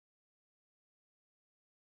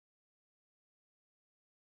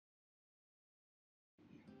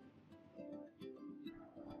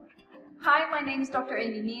Hi, my name is Dr.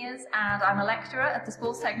 Amy Mears and I'm a lecturer at the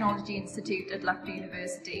Sports Technology Institute at Loughborough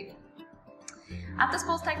University. At the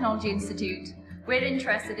Sports Technology Institute, we're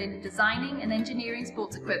interested in designing and engineering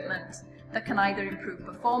sports equipment that can either improve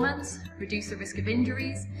performance, reduce the risk of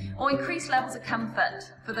injuries, or increase levels of comfort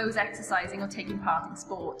for those exercising or taking part in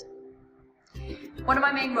sport. One of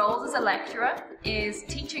my main roles as a lecturer is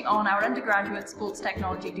teaching on our undergraduate sports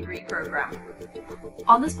technology degree programme.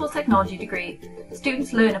 On the sports technology degree,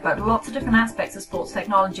 students learn about lots of different aspects of sports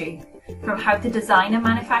technology, from how to design and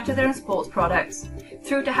manufacture their own sports products,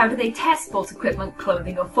 through to how do they test sports equipment,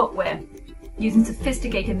 clothing or footwear, using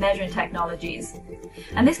sophisticated measuring technologies.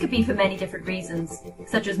 And this could be for many different reasons,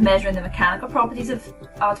 such as measuring the mechanical properties of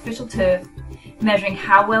artificial turf, measuring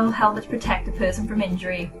how well helmets protect a person from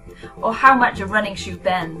injury, or how much a running shoe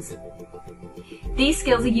bends. These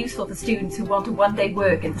skills are useful for students who want to one day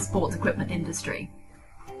work in the sports equipment industry.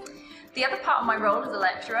 The other part of my role as a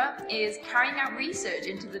lecturer is carrying out research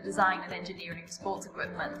into the design and engineering of sports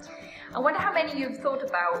equipment. I wonder how many of you have thought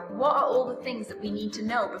about what are all the things that we need to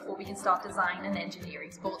know before we can start designing and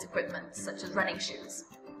engineering sports equipment, such as running shoes.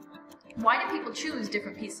 Why do people choose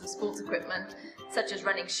different pieces of sports equipment, such as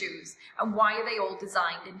running shoes, and why are they all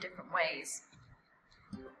designed in different ways?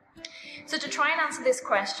 So to try and answer this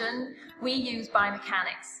question, we use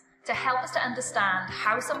biomechanics to help us to understand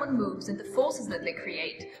how someone moves and the forces that they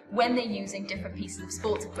create when they're using different pieces of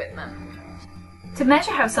sports equipment. To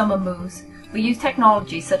measure how someone moves, we use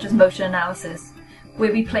technology such as motion analysis,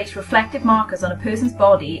 where we place reflective markers on a person's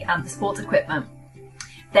body and the sports equipment.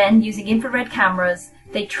 Then, using infrared cameras,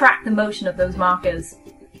 they track the motion of those markers.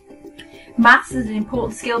 Maths is an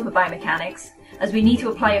important skill for biomechanics, as we need to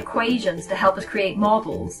apply equations to help us create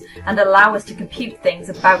models and allow us to compute things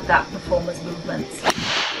about that performance movements.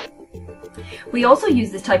 We also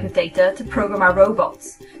use this type of data to program our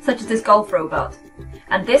robots, such as this golf robot,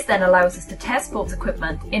 and this then allows us to test sports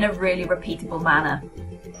equipment in a really repeatable manner.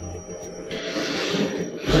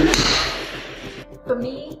 For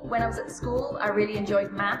me, when I was at school, I really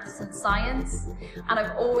enjoyed maths and science, and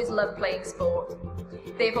I've always loved playing sport.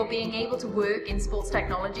 Therefore, being able to work in sports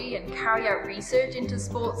technology and carry out research into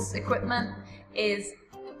sports equipment is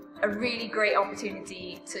a really great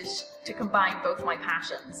opportunity to combine both my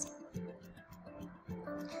passions.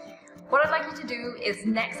 What I'd like you to do is,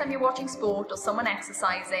 next time you're watching sport or someone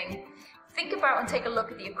exercising, think about and take a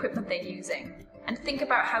look at the equipment they're using, and think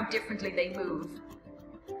about how differently they move,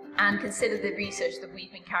 and consider the research that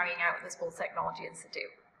we've been carrying out at the Sports Technology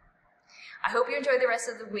Institute. I hope you enjoy the rest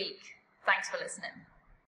of the week. Thanks for listening.